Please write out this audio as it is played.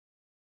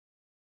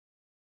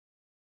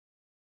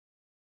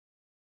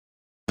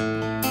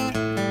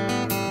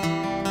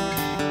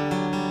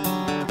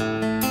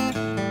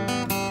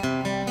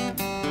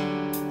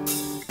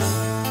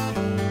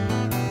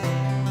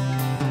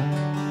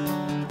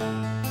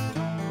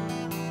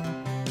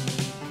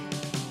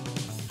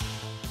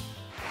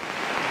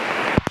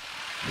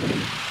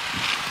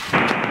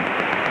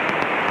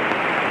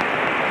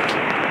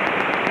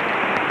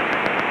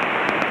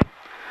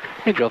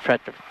Meadville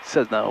traffic,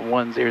 Cessna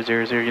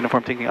 1000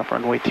 uniform taking off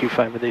runway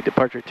 25 with a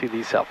departure to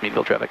the south.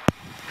 Meadville traffic.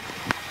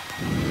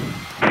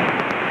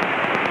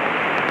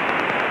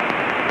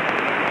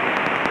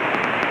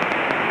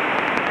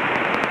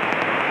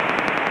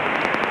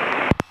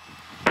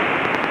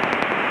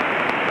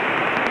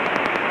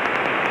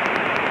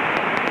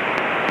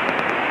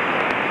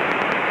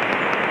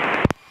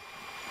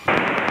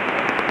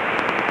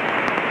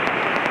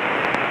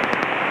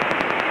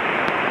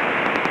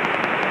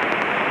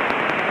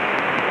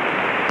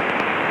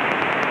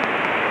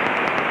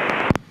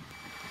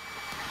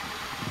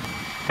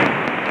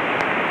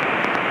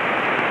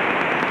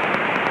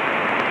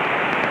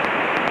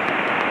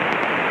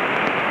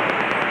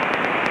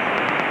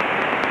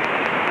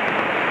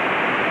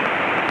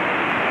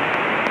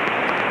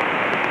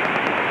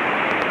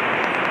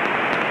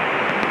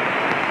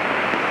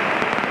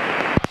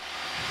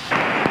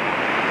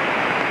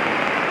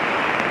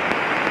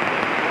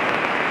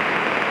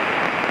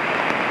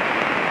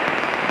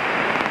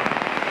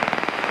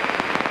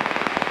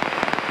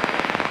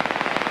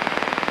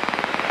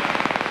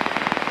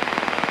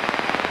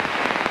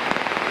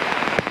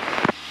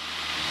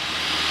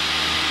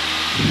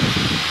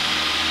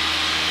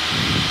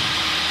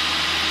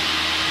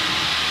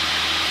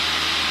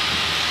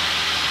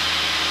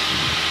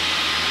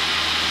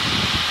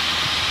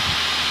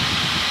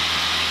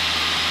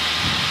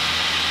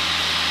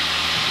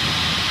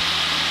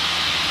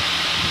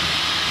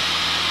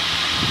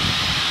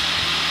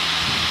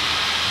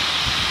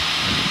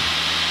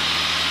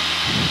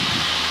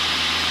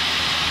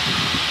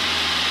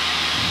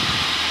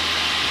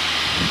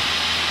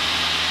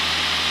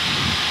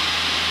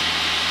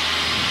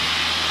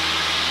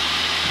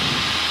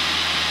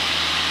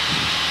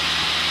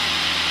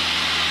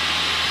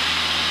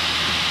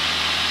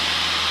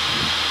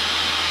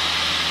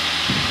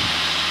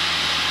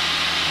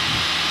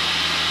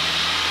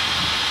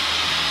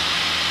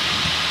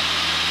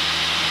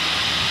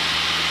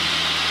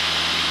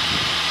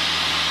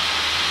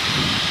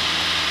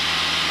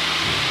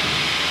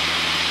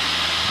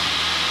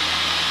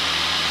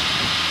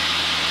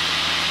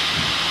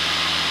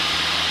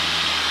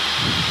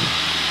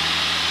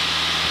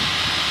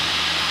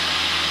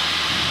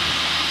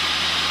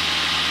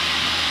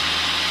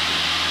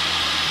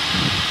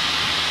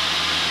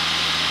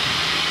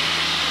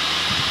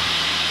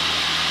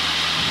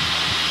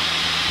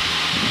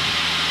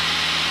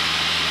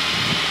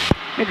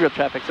 Meadville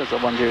traffic says a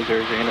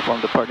 1000 uniform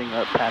departing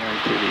pattern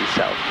to the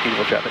south.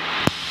 Meadville traffic.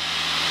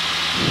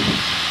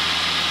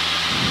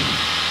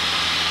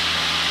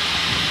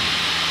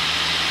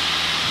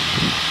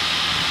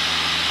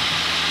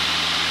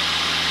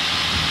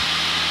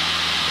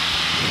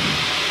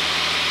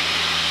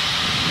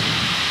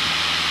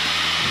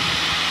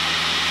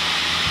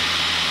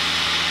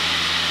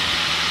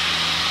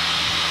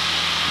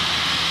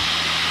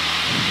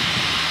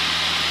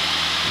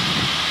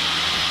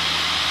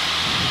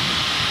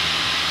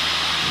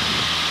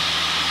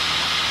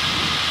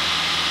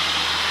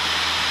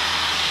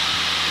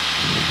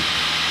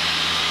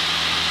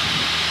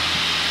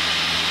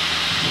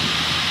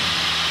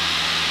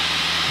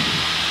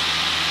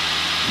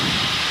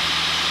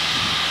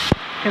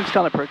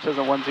 Kingstown approach says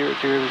a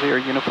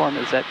 1000 uniform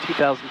is at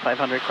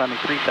 2,500, climbing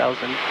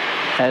 3,000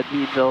 at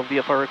Meadville.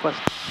 VFR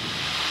request.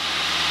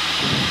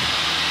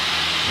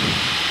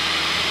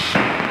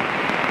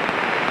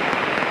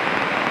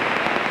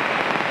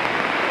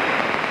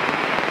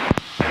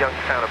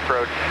 Youngstown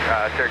approach,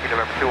 Cherokee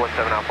November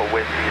 217 Alpha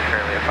Whiskey is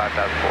currently at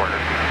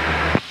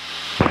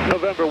 5,400.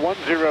 November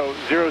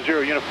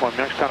 1000 uniform,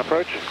 Youngstown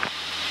approach.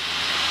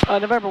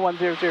 November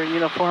 100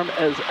 uniform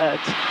is at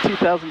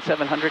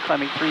 2,700,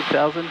 climbing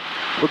 3,000.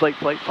 Would like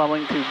flight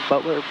following to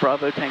Butler,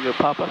 Bravo, Tango,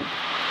 Papa.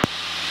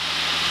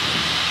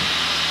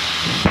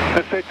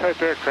 SA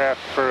type aircraft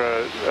for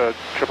a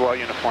triple out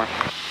uniform.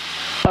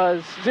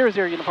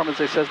 00 uniform is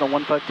a Cessna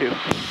 152.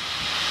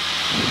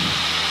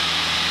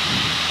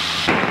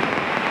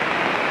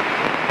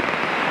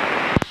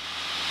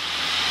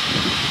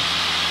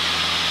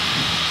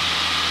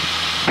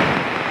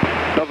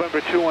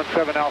 November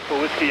 217 Alpha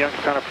Whiskey,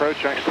 Youngstown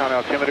approach, Youngstown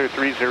altimeter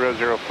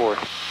 3004.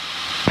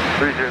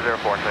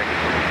 3004, thank you.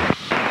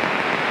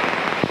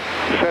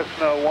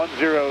 Cessna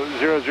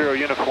 1000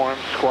 uniform,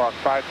 squawk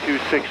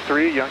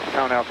 5263,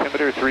 Youngstown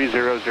altimeter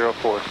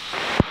 3004.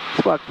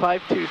 Squawk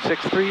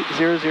 5263,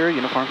 00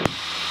 uniform.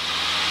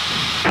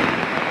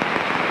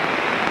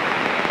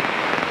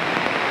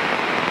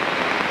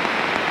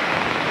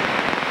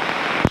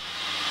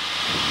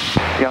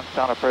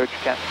 Youngstown approach,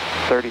 Kent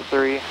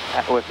 33,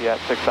 with you at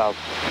 6,000.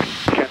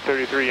 Kent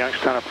 33,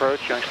 Youngstown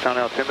approach, Youngstown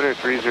altimeter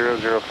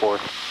 3004.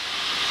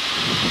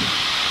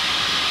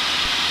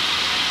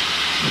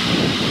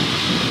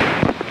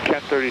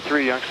 Kent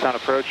 33, Youngstown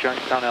approach,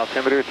 Youngstown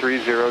altimeter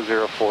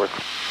 3004.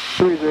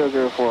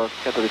 3004,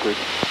 Kent 33.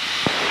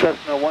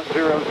 Cessna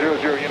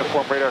 1000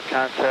 uniform radar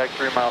contact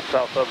 3 miles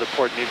south of the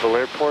Port Meadville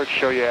Airport.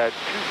 Show you at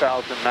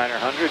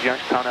 2,900,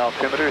 Youngstown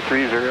altimeter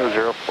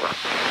 3004.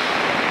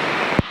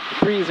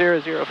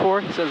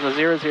 3004, says a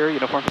 00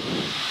 uniform.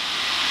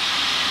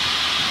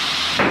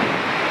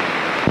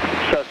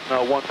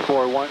 Cessna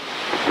 141.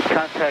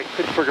 Contact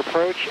Pittsburgh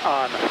approach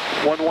on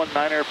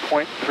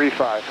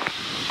 119.35.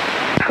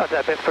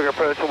 Contact Pittsburgh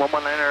approach on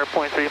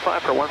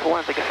 119.35 for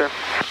 141. Thank you, sir.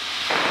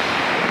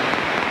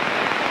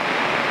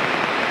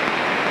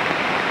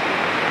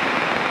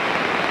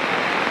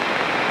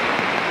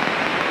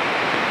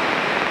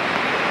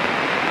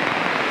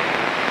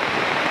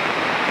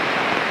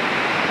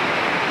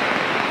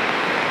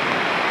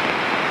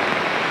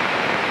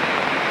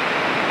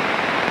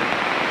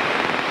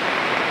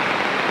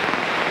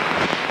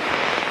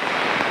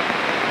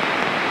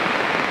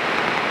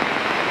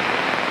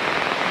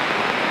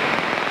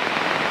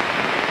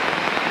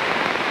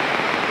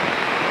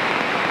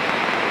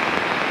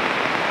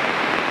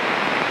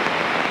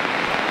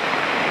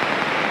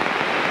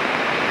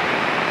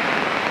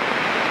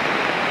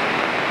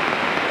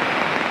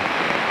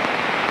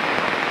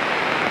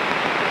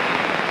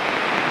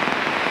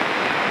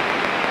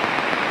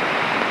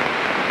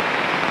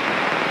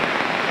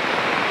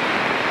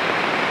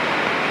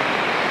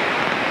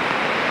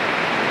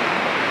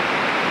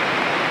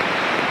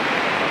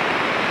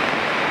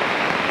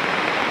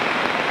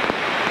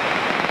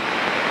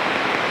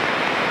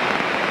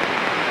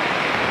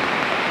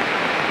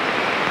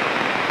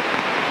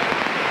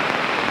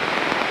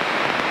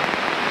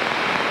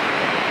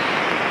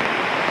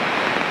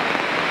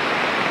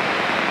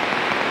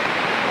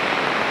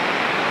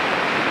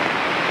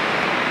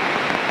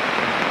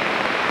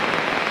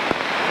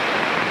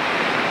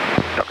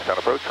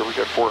 Approach,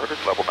 Jet 400,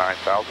 level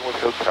 9000 with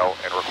hotel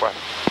and request.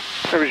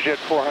 Jet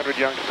 400,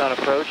 Youngstown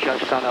approach,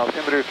 Youngstown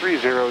altimeter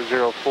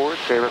 3004,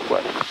 say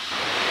request.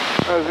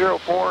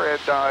 04, and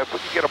if we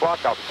can get a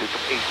block altitude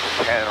from 8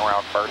 to 10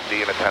 around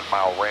Mercy in a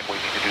 10-mile ring, we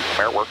need to do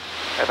some air work,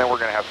 and then we're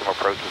going to have some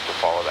approaches to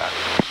follow that.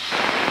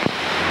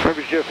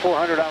 Jet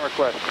 400 on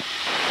request.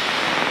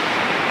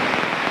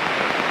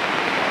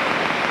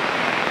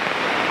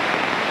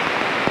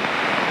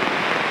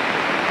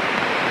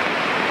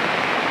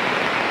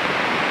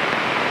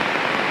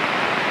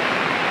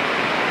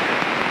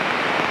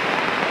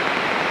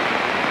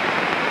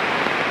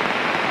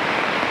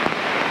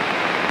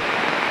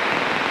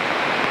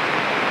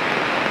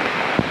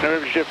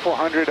 Jet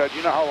 400, do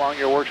you know how long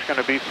your work's going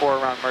to be for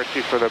around Mercy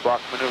for the block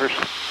maneuvers?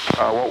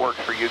 What works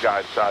for you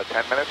guys? 10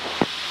 minutes?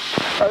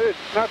 It's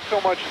not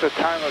so much the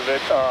time of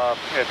it.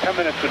 10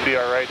 minutes would be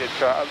all right. It's,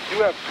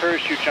 do have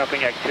parachute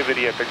jumping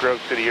activity at the Grove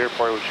City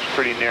Airport, which is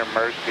pretty near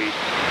Mercy.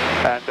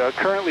 And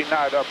currently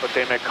not up, but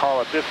they may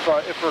call us. If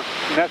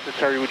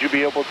necessary, would you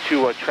be able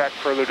to track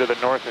further to the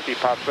north if he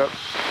pops up?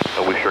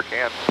 We sure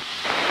can.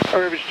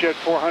 Jet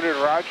 400,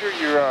 roger.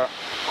 You're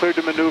cleared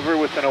to maneuver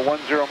within a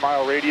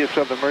 10-mile radius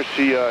of the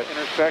Mercy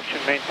intersection.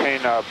 Maintain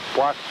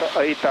block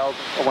 8000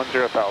 to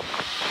 10,000.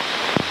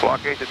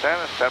 Block 8 to 10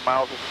 and 10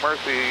 miles of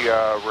Mercy,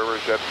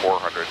 Jet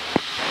 400.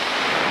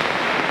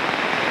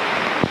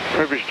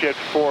 Jet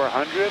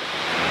 400.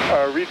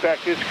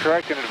 Readback is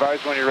correct and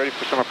advise when you're ready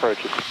for some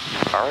approaches.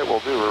 All right, we'll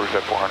do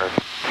Jet 400.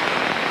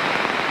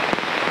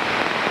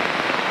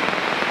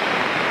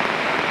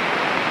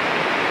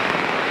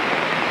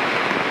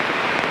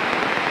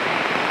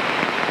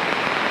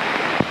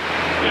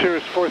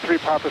 Cirrus 43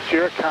 Papa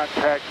Sierra,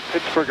 contact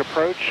Pittsburgh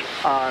approach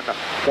on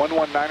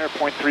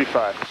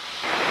 119.35.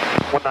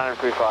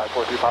 1935,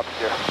 43 Papa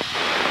Sierra.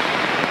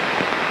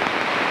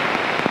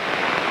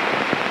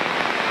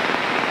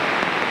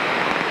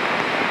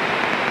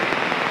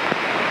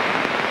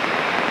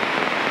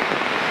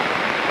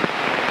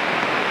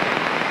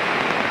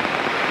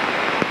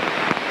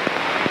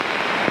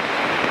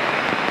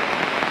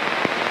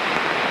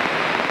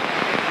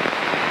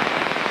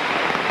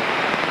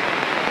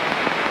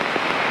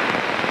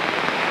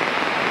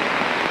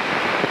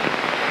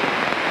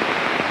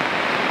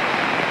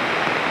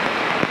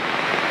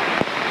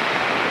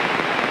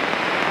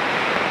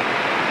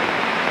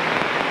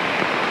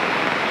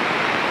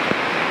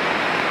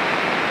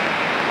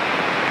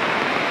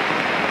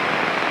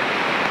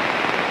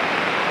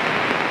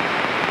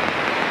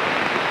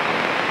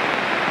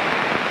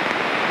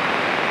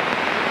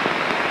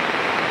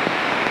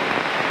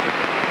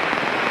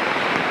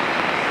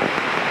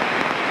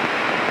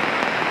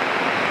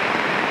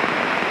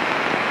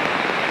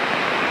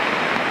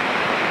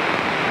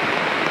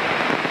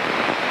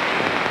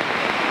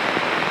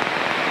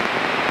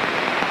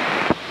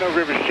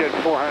 Jet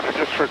 400,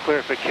 just for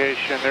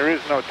clarification, there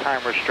is no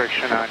time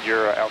restriction on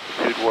your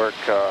altitude work,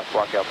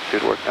 block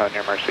altitude work down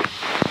near Mercy.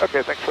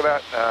 Okay, thanks for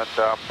that. And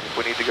if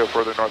we need to go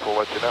further north, we'll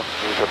let you know.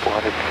 Jet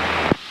 400.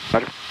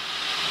 Roger.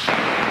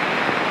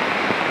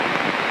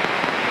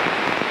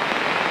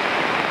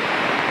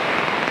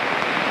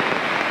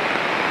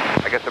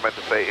 I guess I meant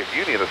to say, if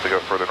you need us to go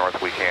further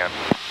north, we can.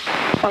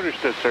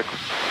 Understood, sir.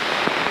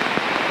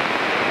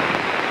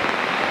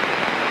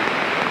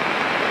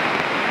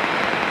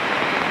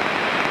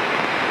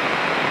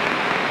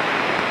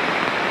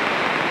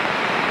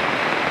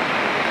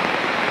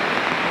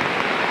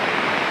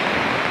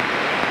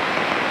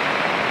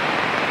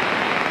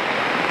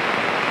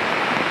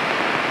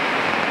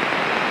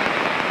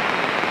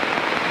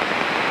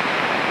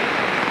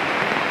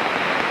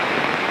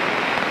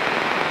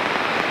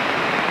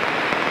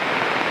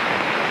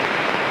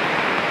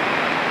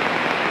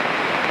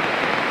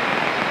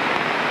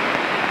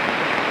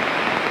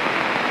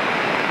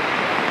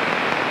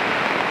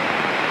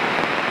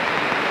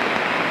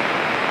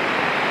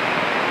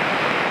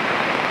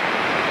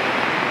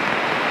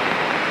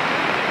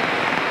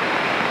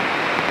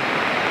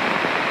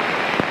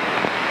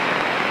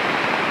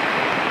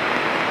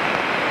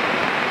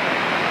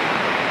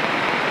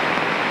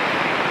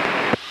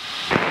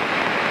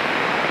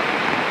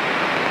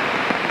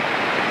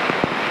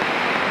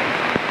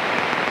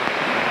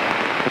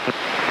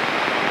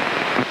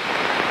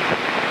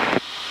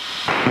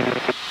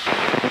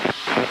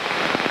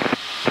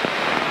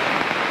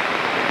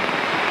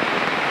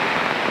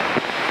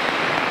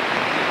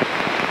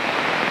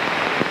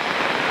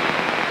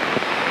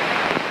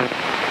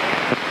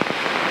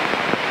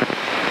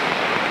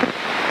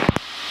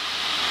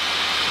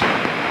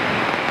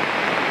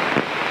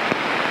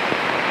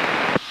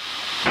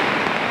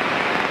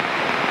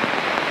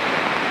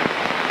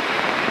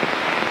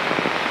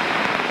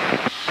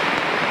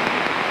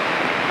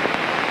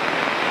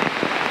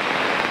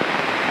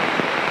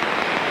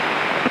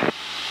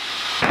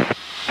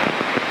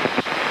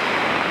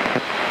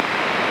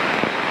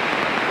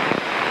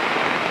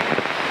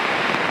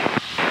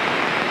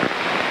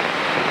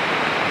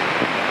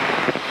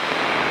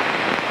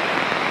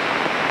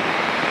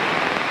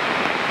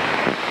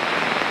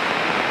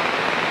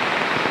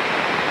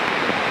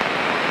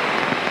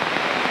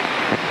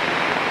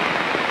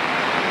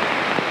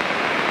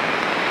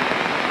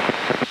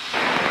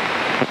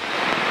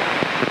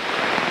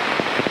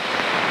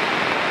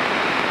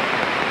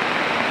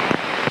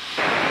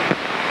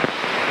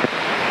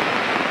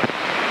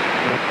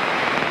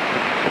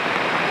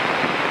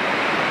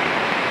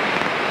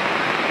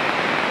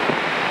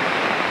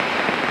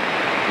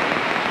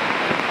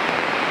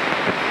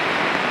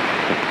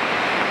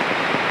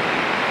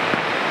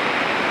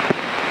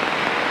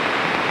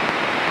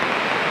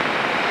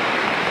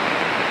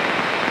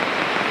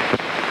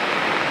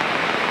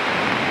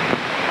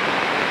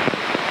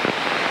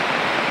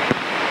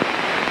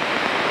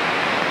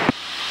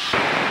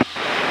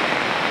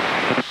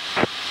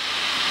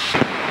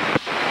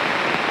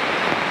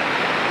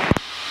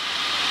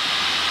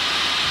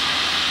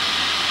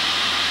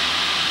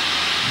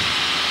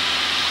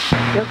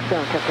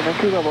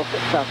 Crew level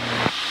 6,000.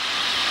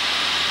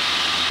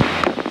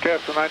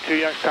 Castle 92,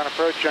 Youngstown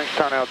approach,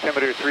 Youngstown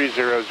altimeter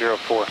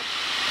 3004.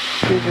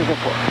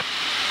 3004.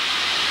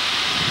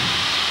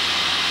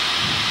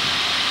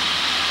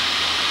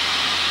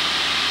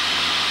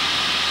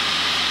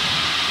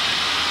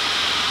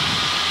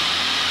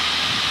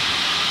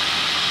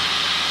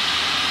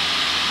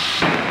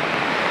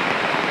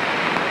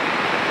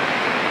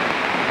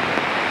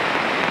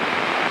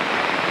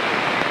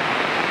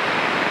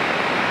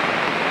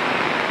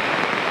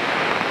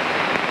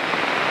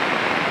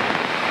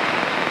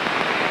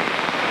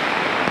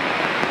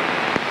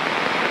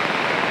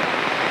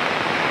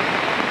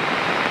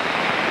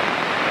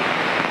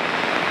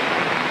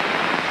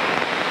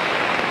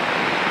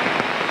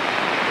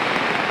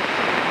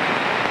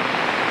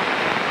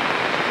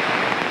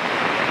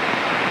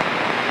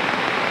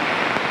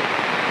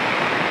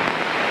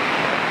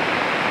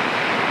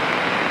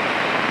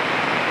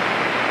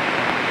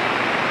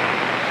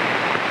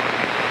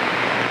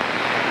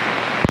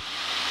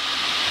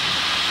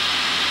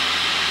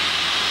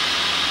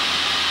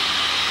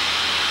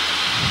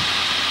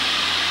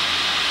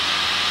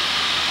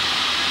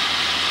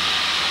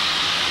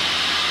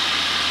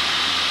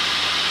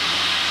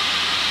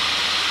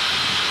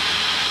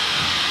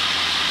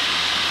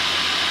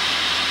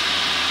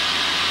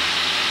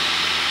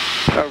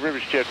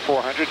 Rivers Jet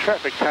 400,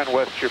 traffic 10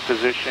 west, your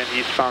position,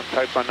 eastbound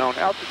type unknown,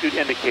 altitude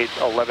indicates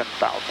 11,000.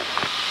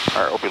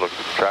 All right, OP looking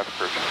at the traffic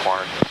for just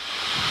corners.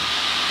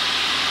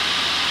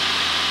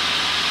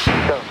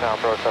 Youngstown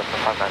approach, Cessna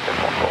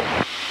 5961 Golf.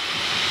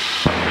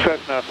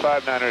 Cessna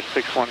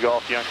 5961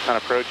 Golf, Youngstown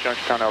approach,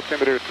 Youngstown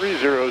altimeter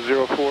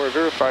 3004,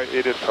 verify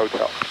it is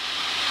hotel.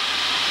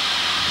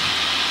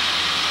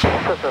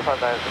 Cessna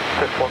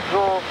 5961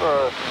 Golf,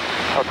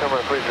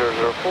 altimeter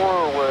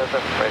 3004 with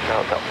information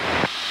hotel.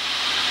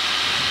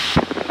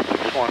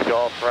 61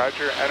 Golf,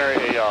 roger, enter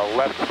a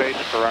left base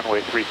for runway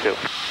 32.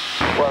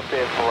 Left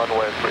base for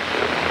runway 32,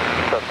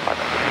 Cessna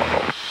 5961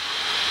 Golf.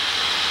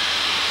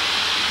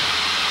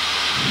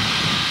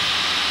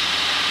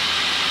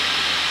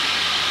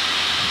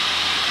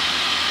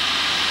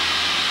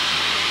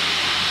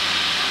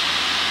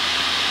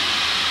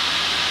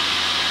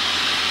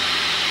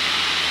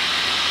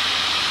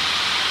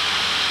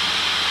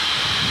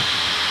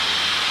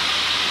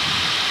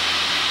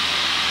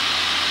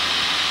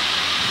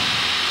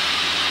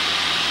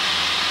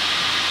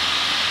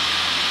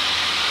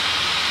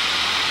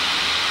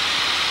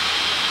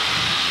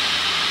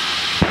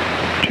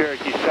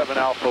 Cherokee 7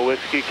 Alpha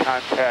Whiskey,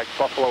 contact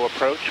Buffalo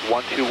approach,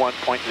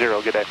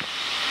 121.0, good day.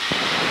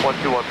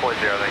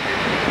 121.0,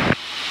 thank you.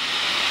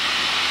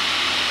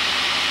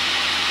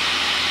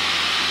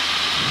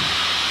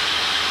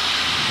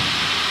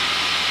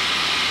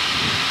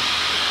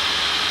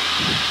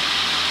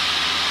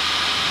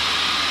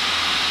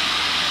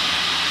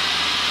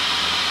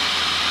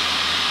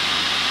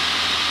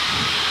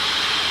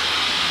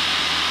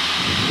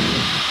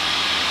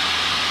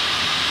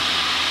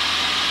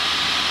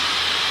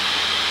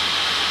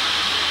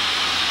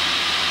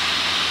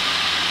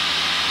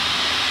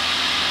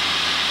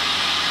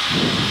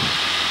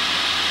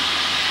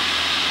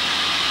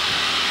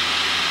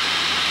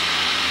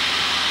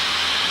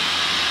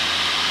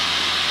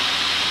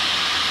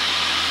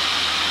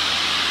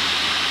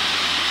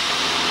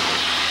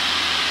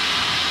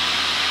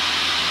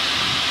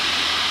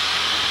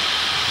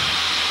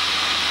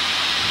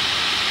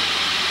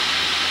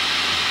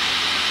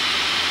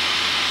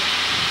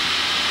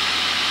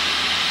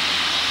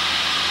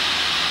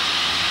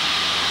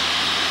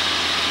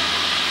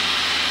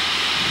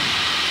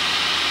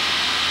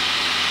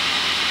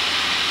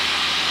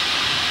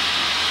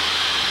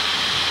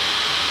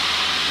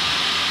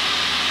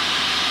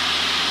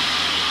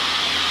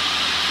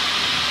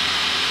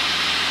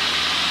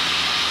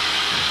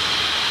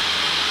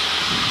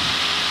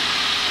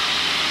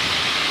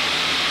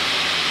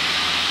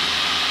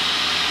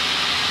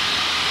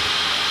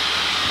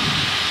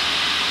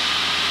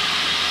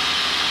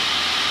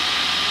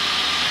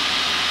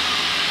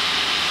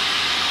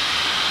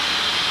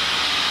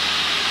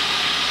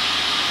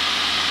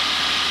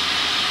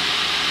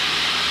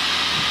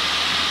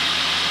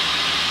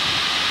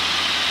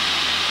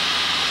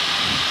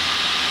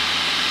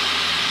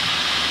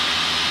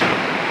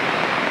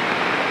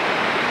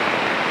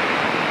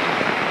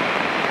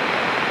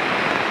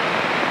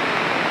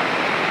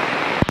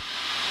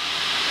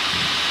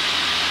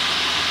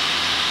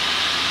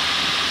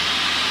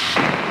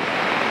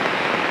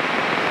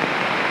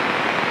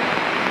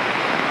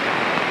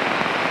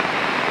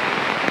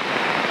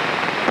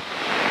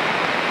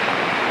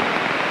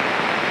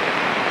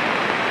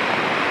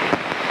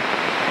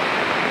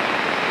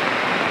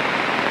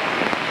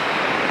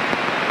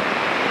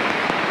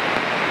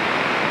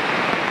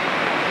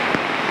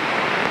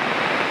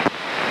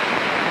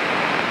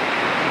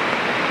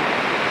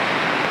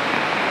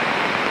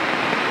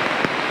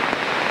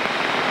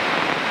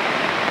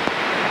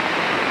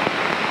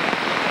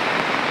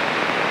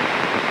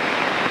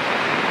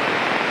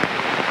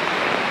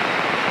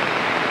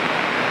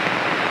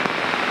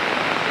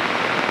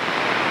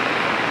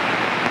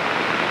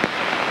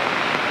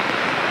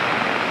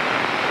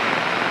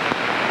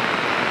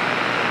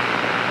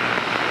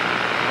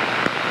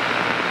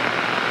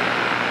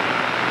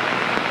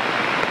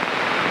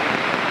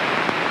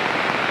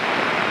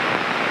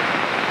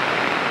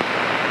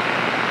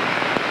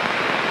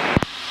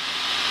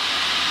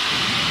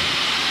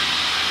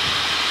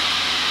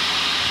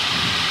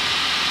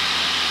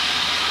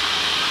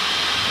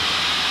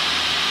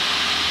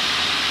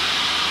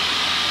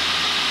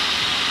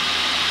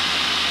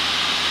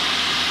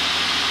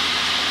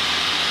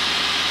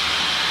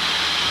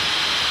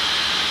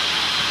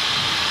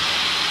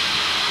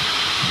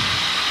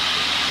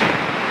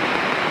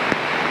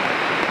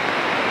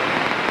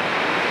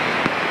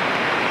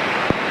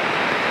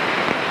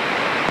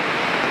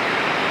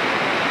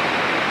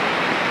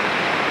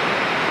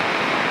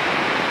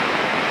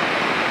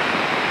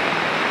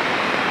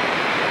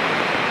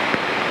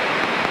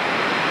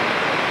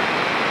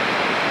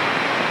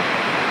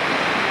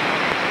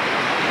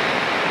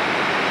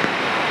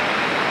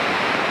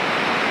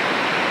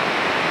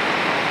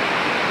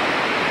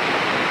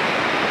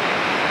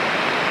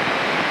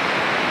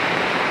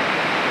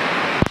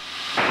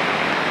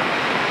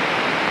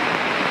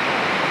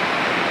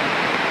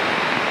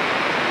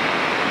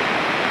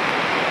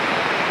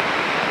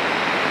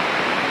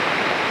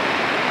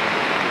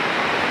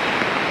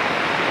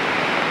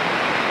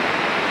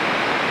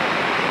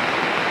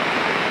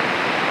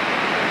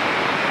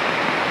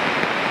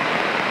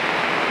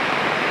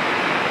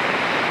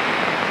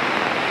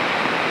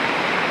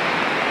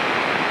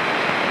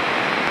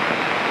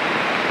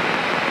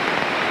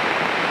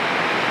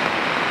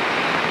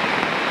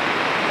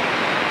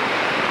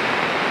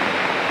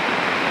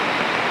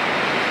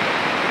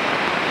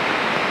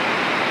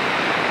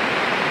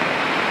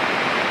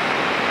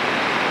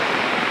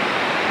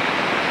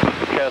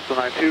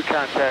 Cessna 92,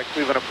 contact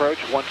Cleveland approach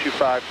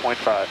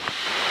 125.5.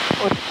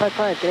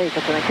 125, good day,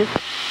 Cessna 92.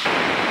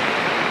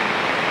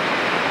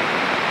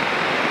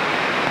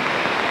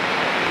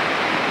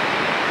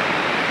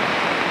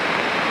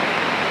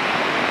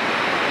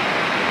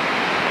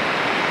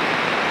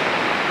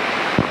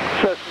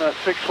 Cessna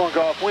 61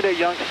 Golf, wind at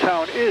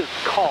Youngstown is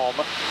calm.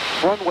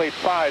 Runway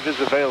 5 is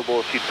available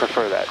if you'd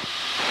prefer that.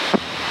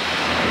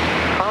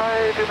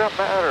 I do not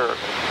matter.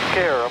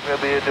 Care. I'm going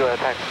to be doing a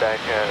taxi back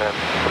and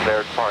from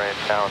there flying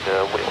down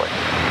to Wheeling.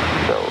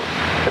 So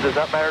it does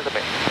not matter to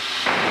me.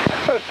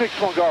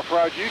 61 Golf,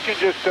 Roger. You can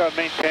just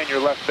maintain your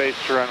left base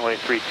to runway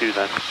 32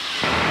 then.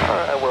 All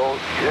right, I will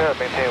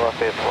maintain left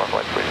base to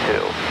runway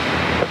 32.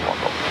 That's one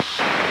goal.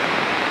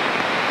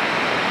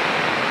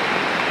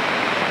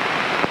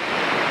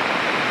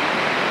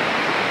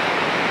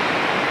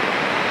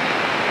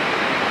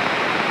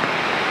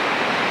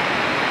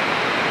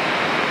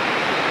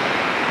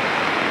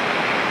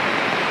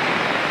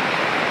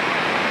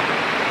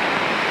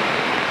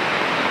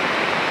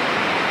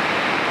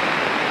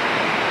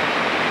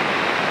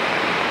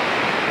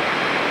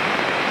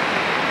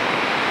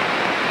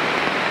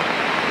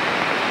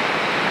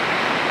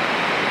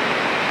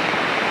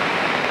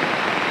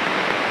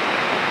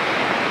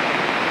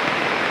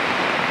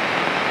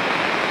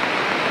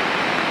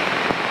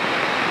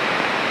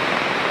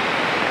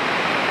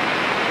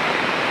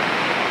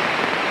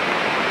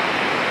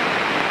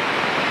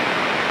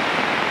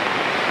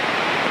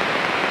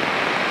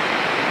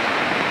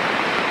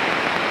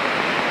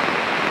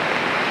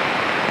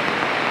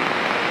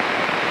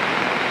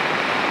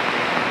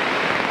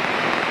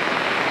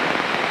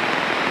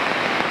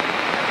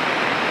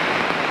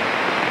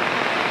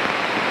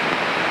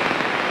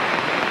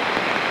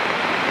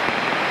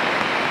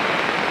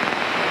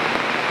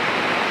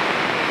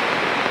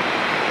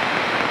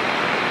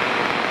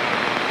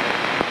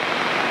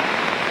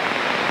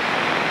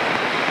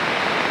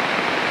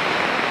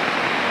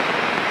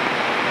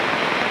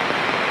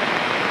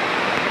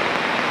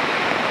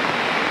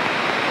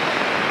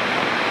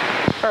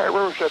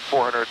 Riverjet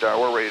 400,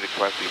 we're ready to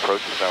commence the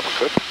approaches now, we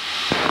could.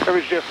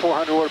 Riverjet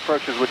 400, what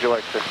approaches would you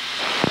like, sir?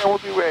 And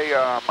we'll do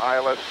a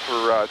ILS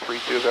for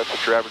 32, that's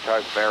what you're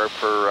advertising there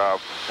for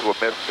to a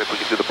miss. If we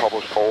can do the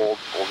published hold,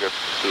 we'll get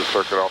to the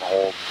circuit on the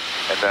hold,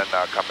 and then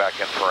come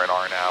back in for an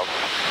RNAV,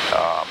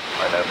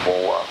 and then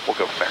we'll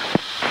go from there.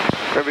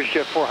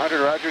 Riverjet 400,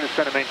 roger,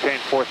 descend and maintain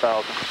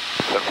 4,000.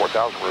 Then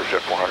 4,000,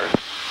 Riverjet 400.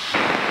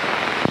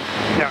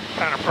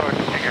 Youngstown approach,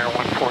 King Air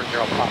 140,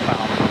 pop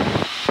out.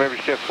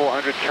 Riverjet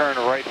 400, turn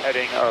right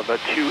heading of a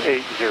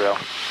 280.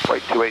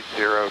 Right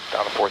 280,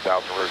 down to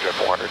 4,000, Riverjet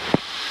 400.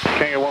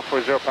 King Air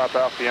 140, pop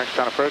alpha,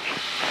 Youngstown approach.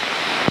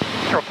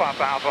 Zero pop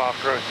alpha off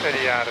Grove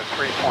City out of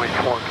 3.4,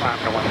 climb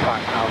to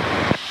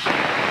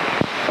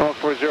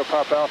 15,000. 140,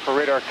 pop alpha,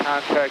 radar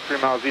contact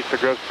 3 miles east of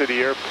Grove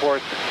City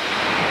Airport.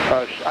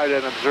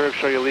 IDEN observed,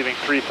 show you leaving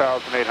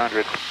 3,800.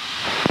 Zero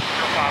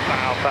pop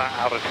alpha,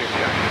 altitude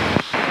check.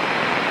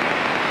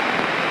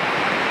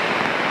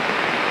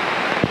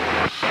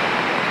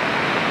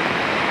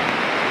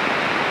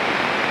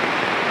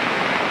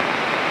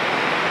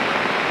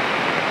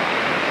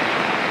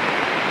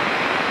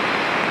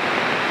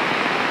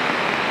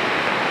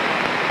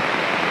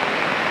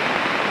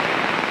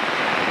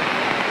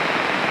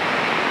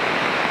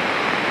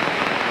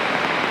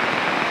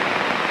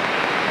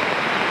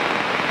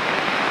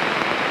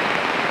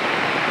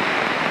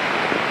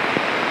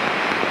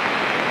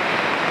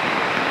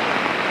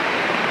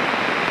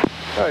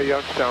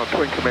 Youngstown,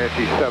 Twin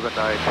Comanche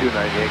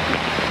 7929 Yankee.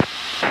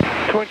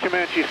 Twin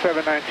Comanche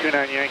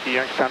 7929 Yankee,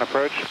 Youngstown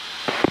approach.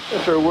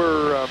 Yes, sir,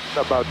 we're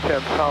about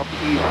 10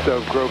 southeast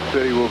of Grove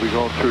City. We'll be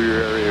going through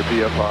your area,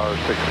 VFR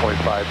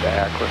 6.5 to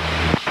Akron.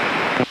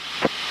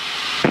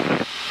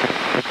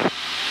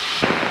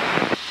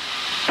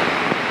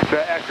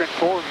 The Akron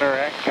Fulton or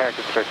ACAC,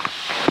 sir?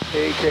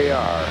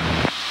 AKR.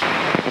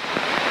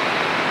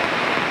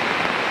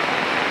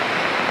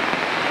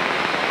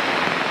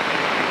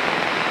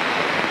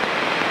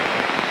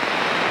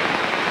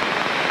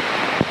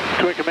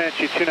 Twin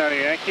Comanche 29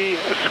 Yankee,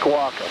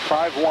 squawk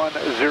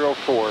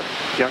 5104,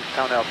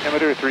 Youngstown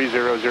altimeter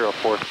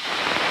 3004.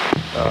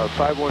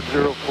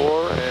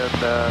 5104 and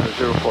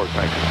 04,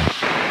 thank you.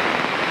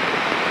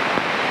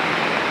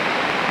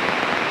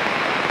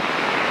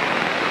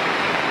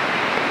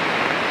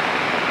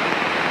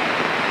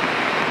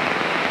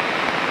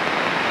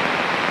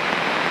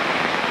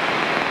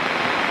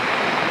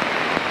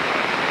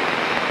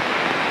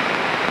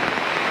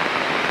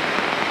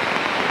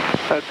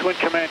 Twin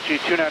Comanche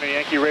 29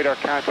 Yankee, radar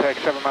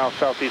contact 7 miles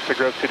southeast of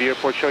Grove City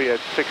Airport, show you at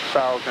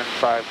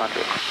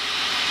 6,500.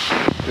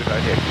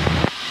 29 Yankee.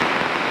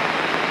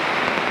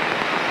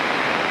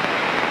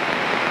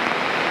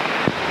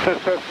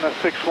 Cessna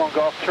 61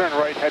 Golf, turn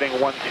right heading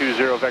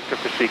 120, vector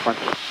for sequence.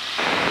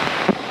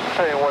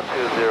 Heading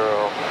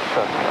 120,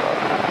 Cessna.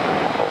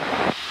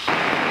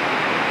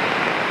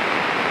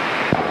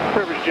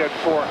 Riverjet EasyJet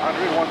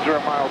 400, 10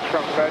 miles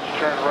from fetch,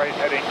 turn right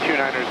heading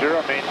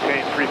 290,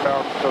 maintain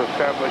 3000 till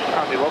established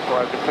on the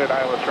localizer, cleared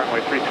ILS runway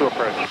 32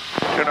 approach.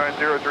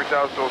 290,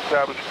 3000 till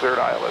established, cleared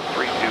ILS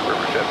 32,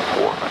 Riverjet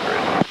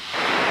 400.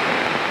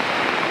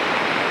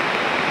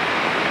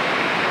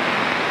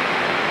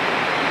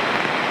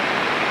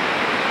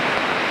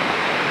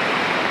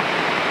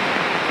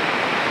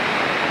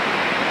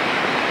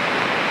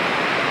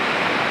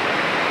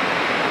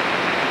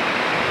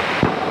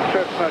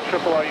 Cessna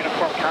Triple R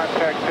uniform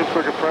contact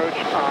Pittsburgh approach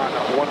on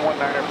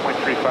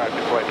 119.35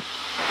 deployed.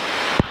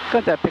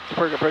 Contact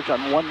Pittsburgh approach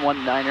on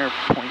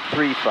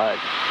 119.35,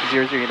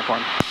 00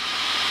 uniform.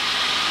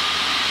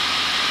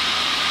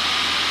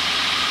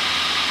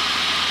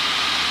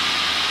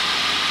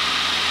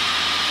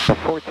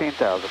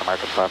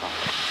 American 5.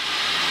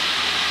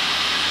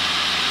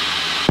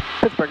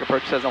 Pittsburgh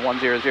approach says a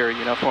 100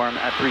 uniform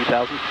at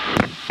 3000.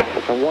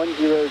 It's a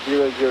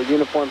 1000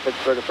 uniform,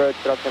 Pittsburgh approach,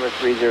 cutoff number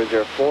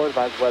 3004,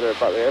 advise weather at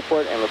Butler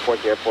Airport and report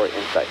the airport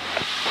in sight.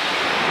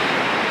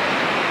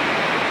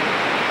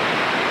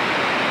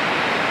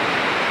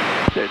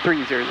 There,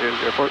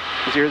 30004,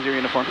 00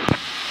 uniform.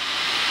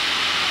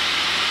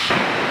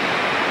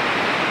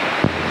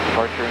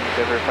 Departure in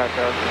Denver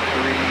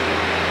 5003,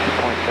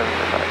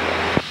 2.745.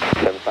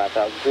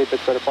 5003,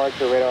 Pittsburgh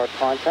departure, radar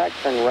contact,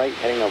 turn right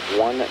heading of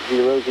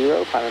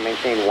 100, climb and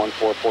maintain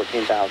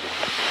 14,000.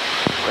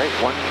 Right,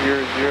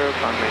 100,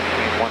 climb and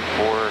maintain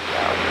 14,000,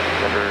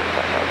 Denver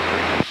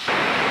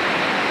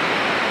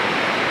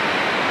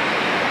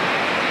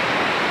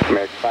 5003.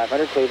 American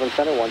 500, Cleveland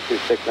Center,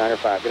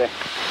 12695, good day.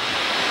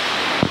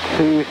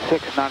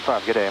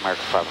 2695, good day,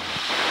 American 5.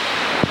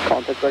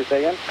 Calling Pittsburgh, say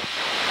again.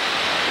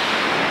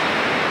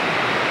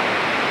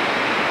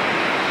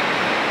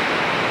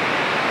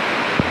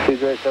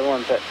 Please rate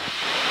 71 pit.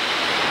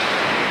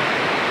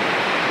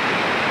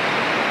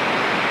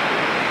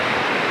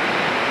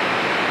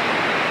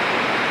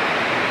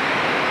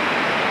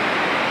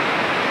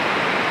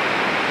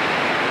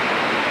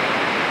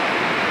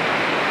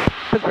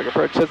 Pittsburgh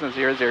approach Cessna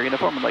 00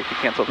 uniform would like to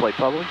cancel flight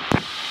following.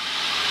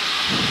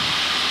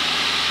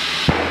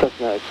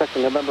 Cessna,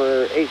 expecting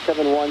November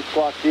 871,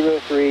 squawk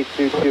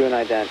 0322 and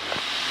ident.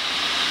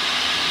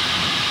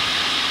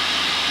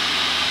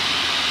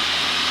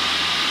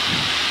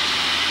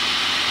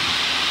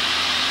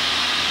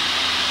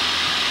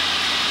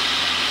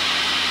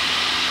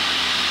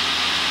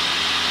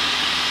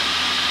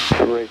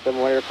 November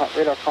 871,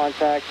 radar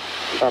contact,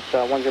 up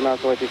 100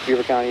 miles away to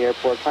Beaver County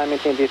Airport. Climb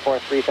maintain VFR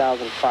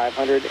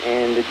 3500,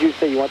 and did you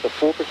say you want the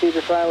full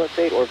procedure for ILS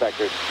 8 or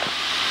vectors?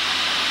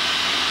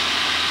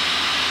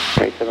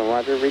 87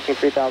 Roger, reaching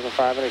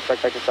 3,500,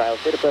 expect vector for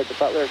ILS 8 approach to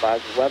Butler,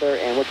 advises weather,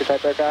 and what's your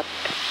type aircraft?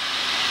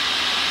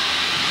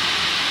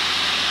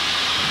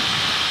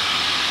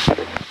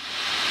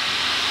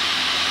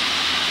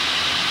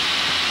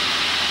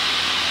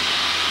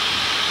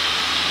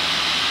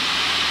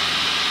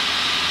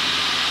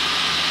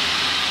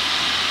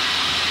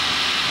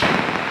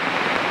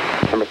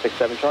 Number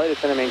 67 Charlie,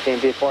 descend and maintain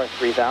VFR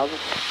 3,000.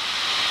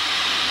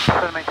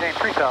 Descend and maintain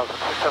 3,000,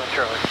 67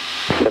 Charlie.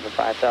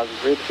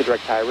 5003, this is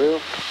direct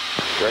Cairo.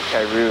 Direct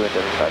Cairo and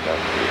Denver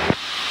 5003.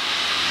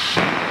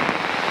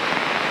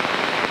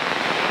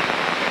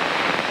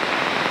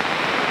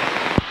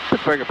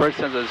 Pittsburgh approach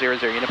sends a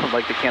 00 uniform would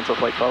like to cancel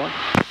flight following.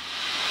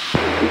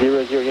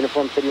 00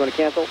 uniform, said you want to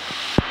cancel?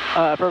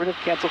 Affirmative,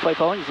 cancel flight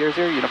following,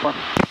 00 uniform.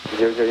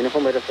 00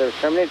 uniform, radar service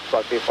terminated,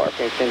 squawk VFR,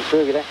 maintain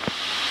crew, good day.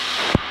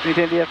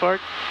 Maintain VFR,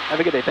 have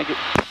a good day, thank you.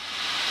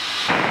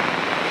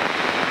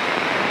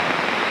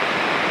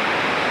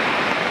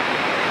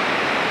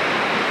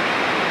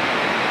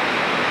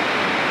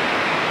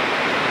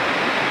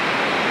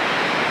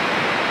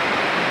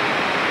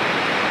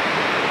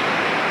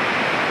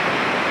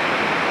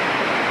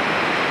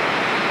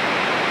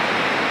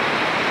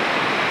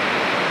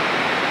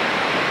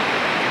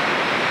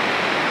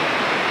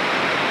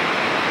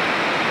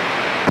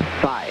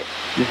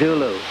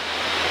 Zulu,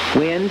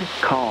 wind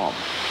calm,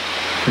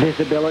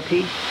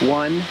 visibility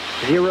 10,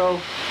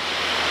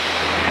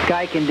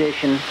 sky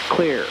condition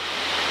clear,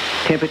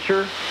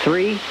 temperature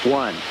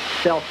 31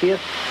 Celsius,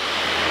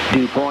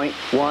 dew point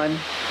 17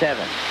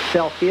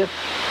 Celsius,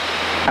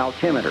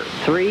 altimeter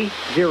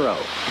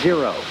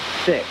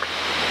 3006,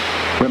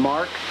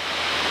 remarks,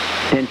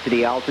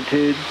 density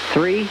altitude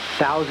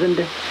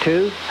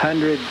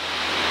 3,200,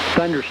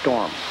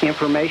 thunderstorm,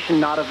 information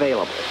not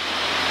available.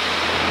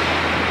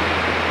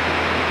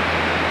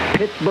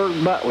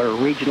 Pittsburgh Butler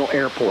Regional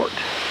Airport.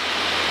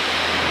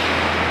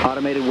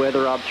 Automated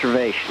weather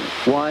observation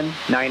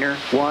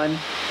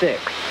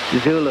 1916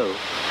 Zulu.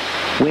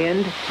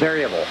 Wind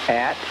variable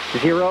at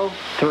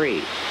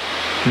 03.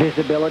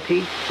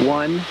 Visibility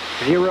 10.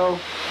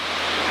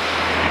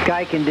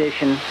 Sky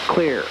condition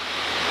clear.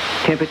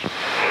 Temperature.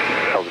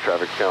 Elder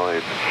traffic Calais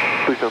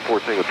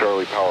 374 single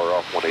Charlie, power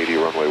off 180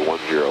 runway 10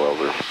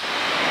 Elder.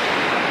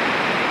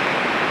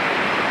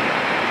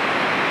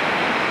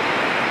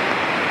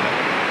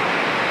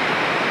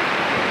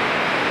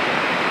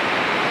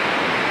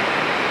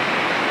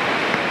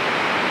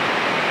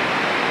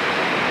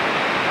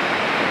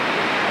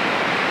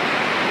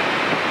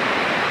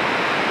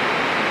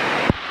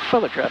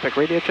 Butler traffic,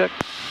 radio check.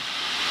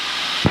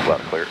 Loud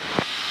and clear.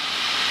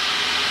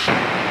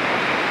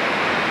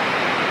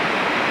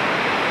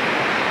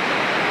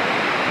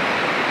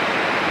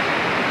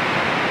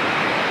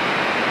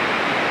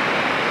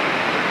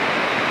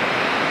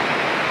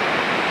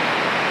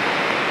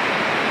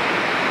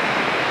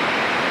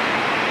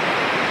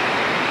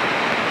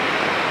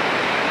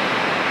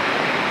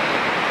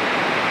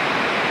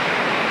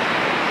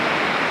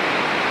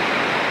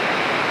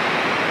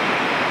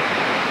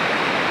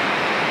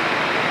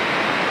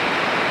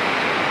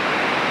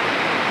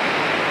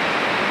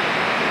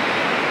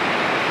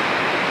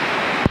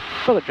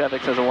 Butler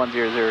traffic says a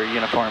 100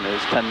 uniform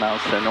is 10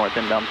 miles to the north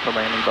inbound for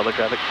landing. Butler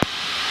traffic.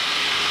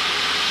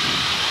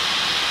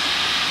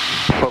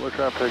 Butler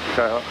traffic,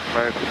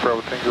 United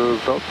Bravo Tango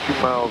is about 2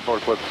 miles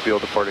northwest of the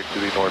field, departing to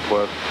the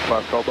northwest.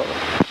 Last call, Butler.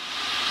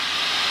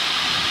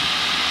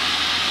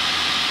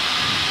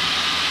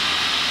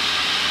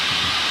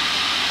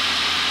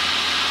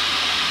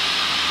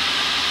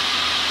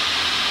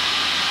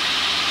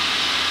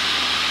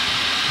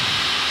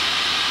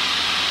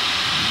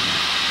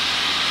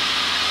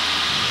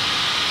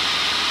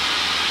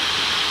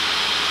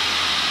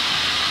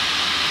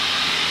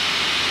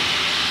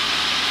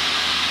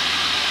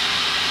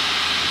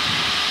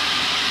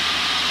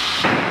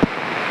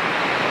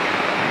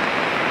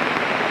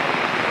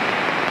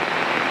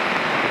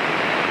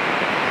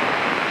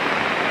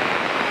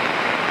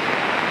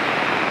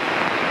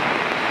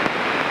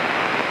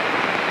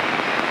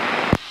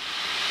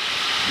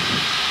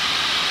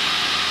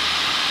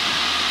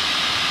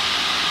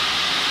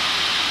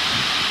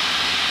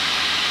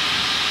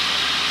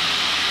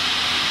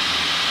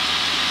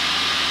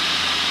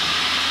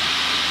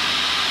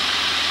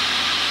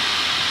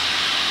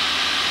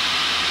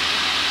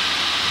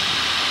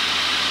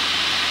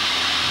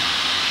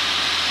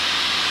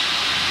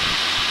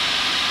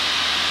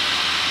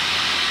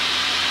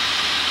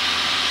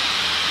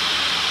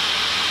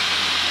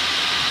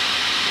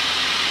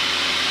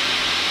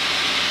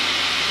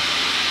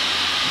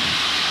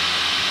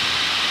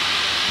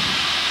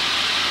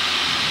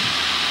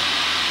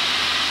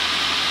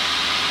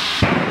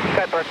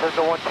 Skypark says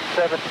the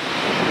 127,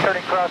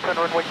 turning cross on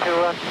runway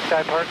 21,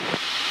 Skypark.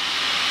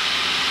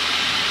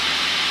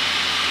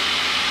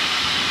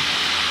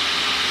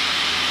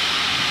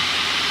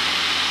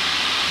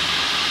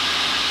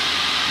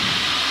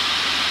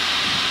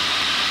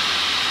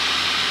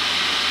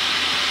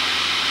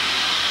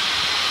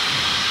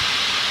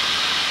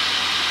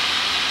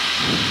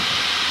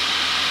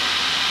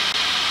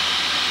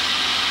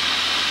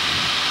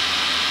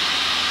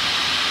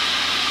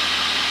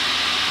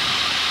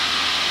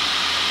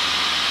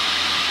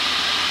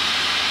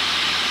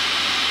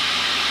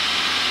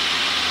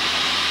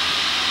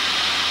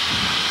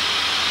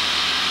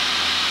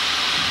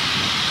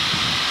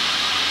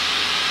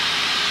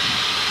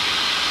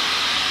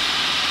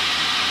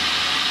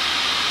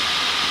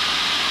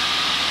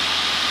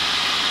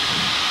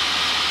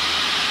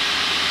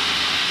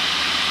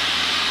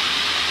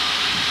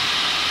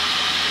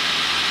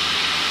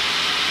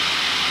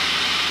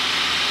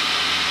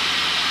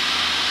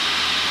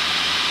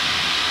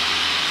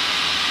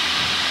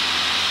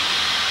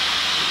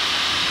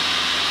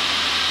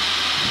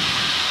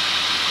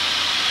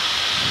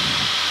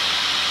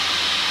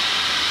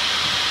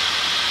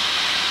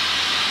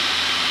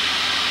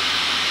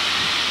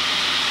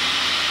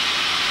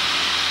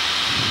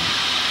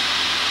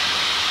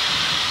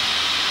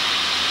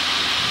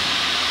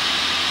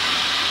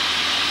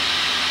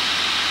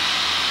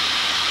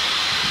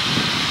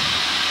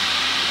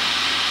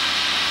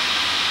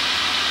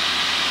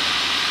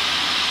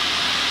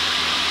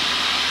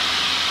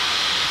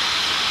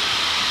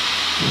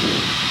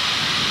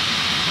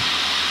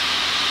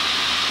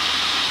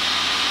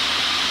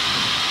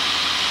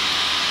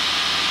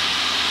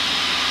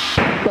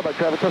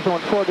 Traffic, Cessna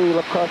 140,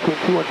 left crossing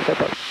 21,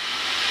 Skypark.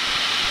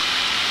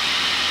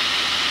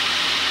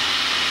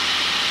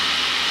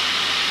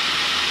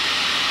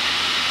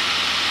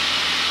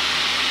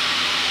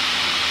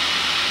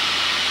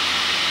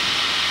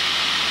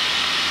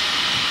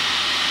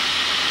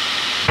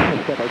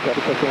 Skypark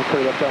traffic, Cessna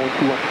 140, left down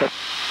 121, Skypark.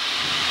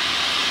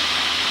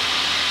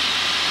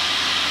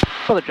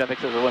 Butler traffic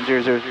says the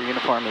 1000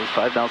 uniform is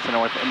 5 miles to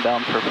north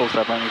inbound for full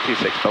stop landing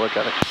 26. Butler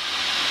traffic.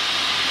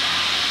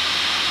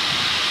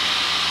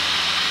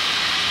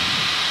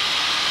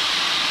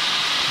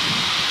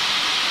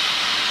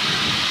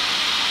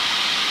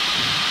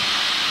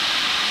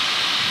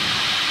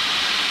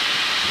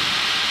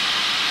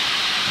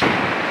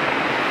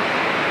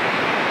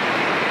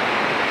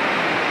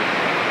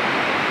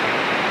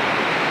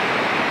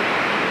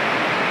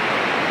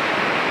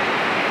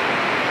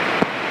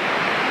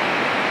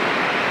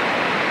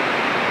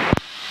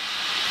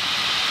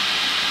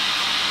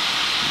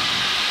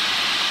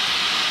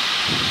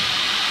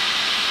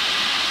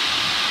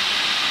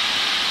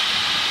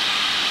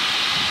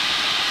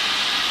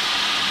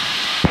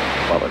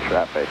 Butler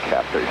traffic,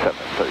 cap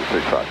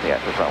 3733 crossing the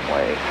active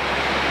runway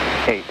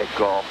 8 at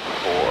Gulf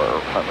for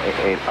runway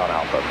 8 on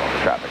Alpha, Butler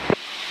traffic.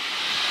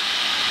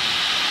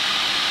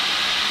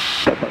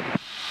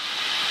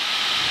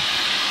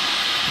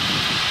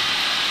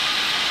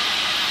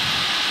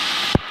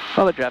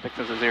 Butler traffic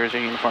says a 00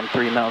 uniform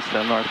 3 miles to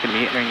the north, going to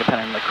be entering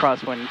dependent on the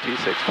crosswind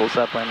 26 full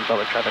stop landing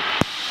Butler traffic.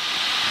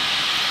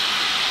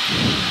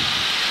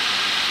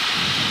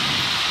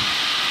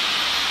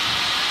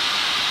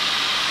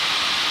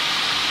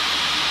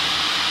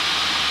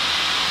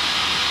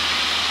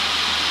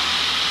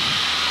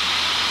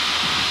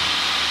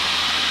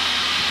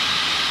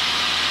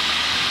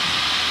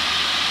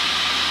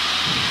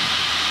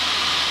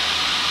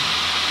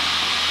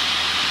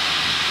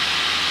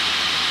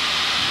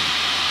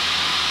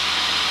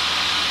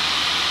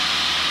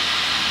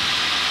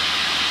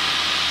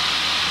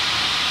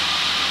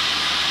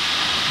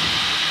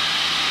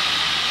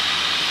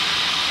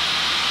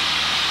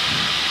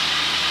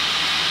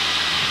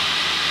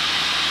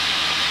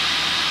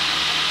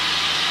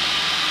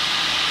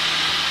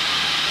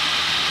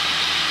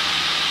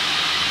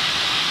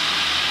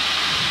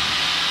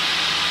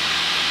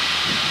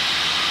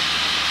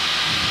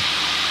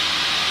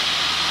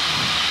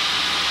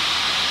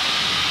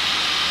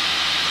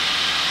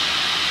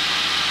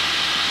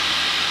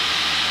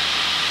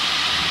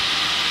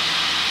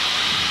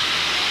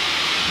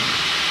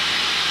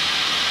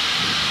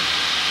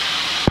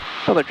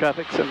 Butler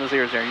traffic,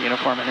 700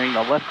 uniform, entering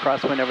the left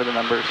crosswind over the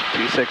numbers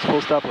 26,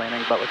 full stop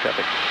landing, Butler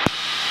traffic.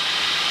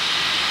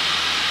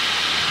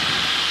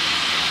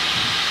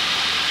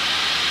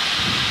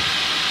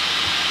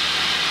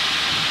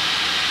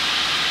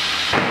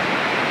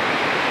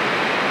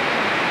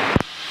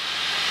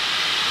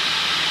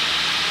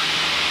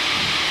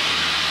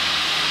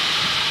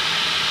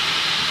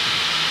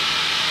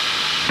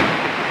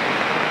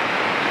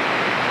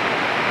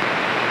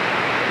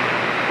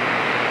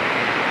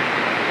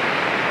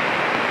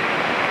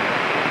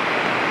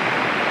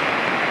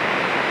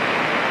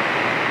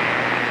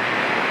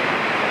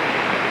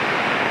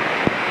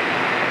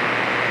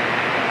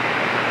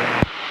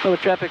 Butler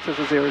traffic says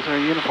a 00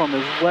 uniform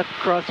is left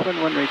crosswind,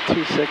 runway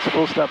 26,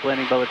 full stop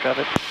landing, Butler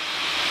traffic.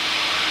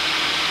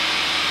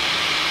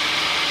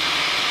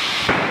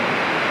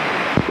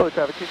 Butler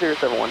traffic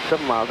 2071,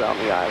 7 miles out on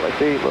the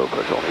ILS 8, low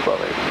approach only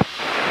Butler.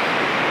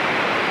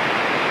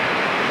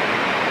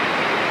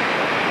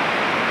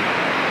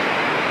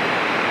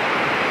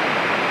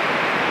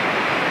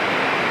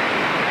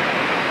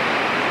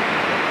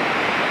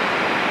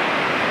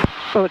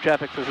 Butler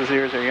traffic says a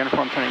 00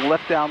 uniform, turning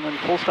left downwind,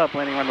 full stop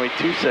landing, runway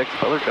 26,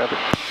 Butler traffic.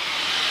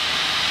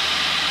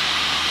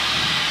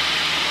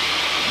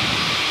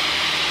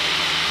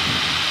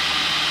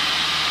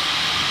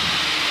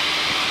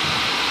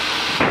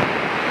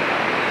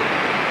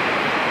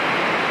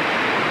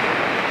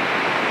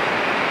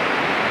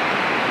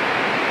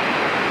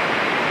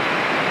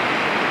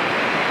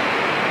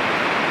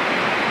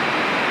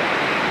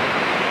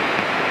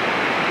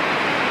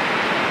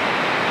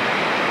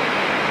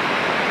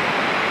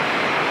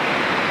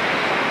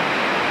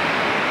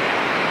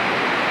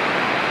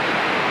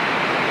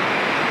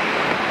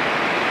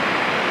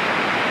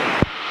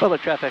 Butler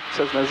traffic,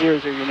 Cessna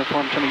 00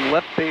 uniform, turning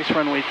left base,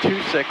 runway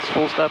 26,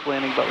 full stop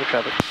landing, Butler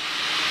traffic.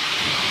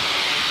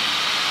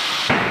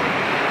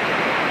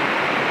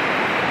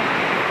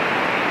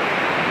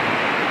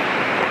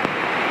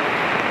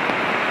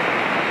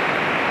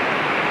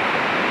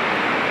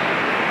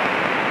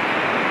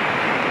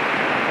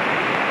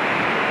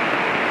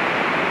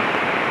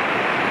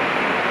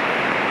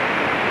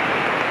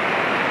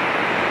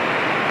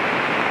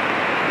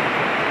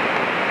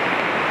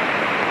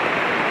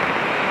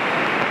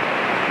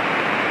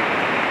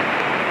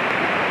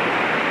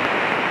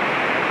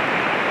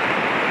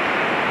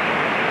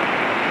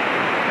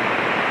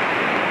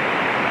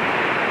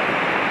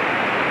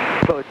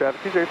 Butler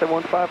traffic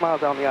 2071, 5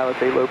 miles out on the ILS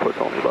 8, low approach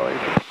only Butler.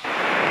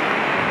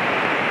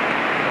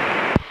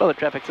 Butler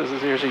traffic says a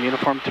 00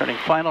 uniform, turning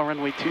final,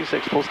 runway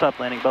 26, full stop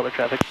landing, Butler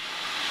traffic.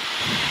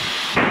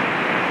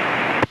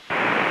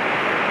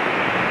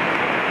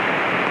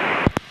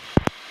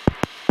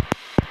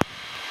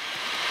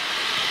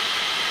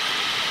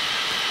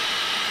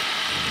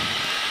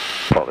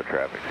 Butler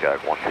traffic, Sky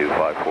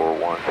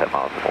 12541, 10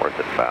 miles north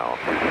inbound,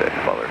 26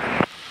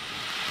 Butler.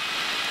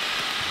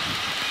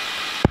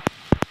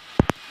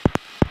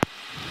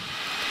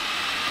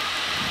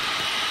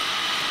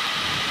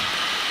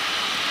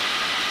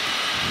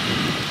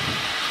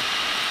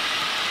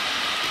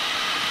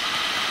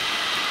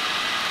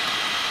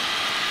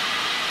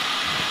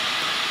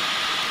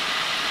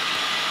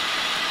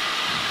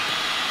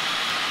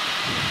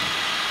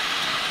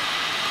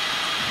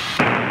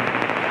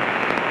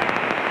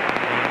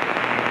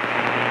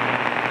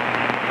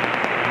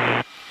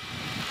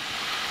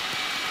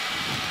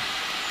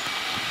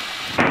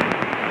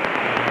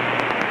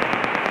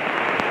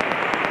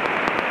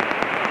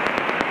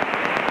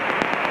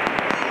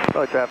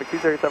 Butler traffic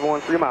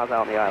 2071, 3 miles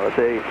out on the ILS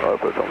 8, low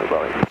approach only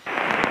Butler.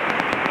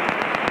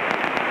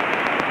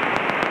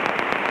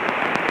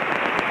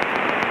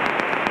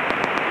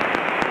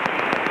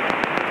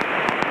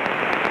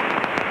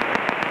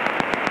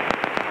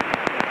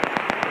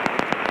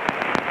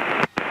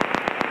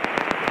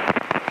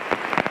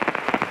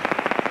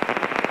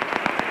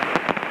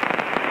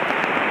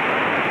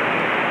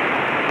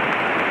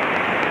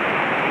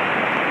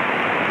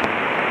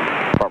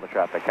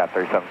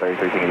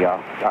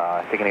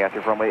 3733, taking the after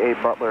runway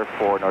 8 Butler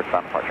for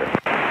northbound departure.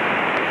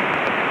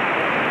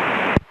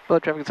 Butler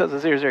traffic says the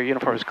 00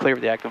 uniform is clear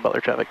of the active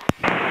Butler traffic.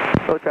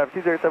 Butler traffic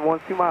 2071,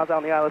 2 miles out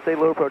on the ILS,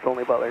 low approach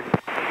only Butler.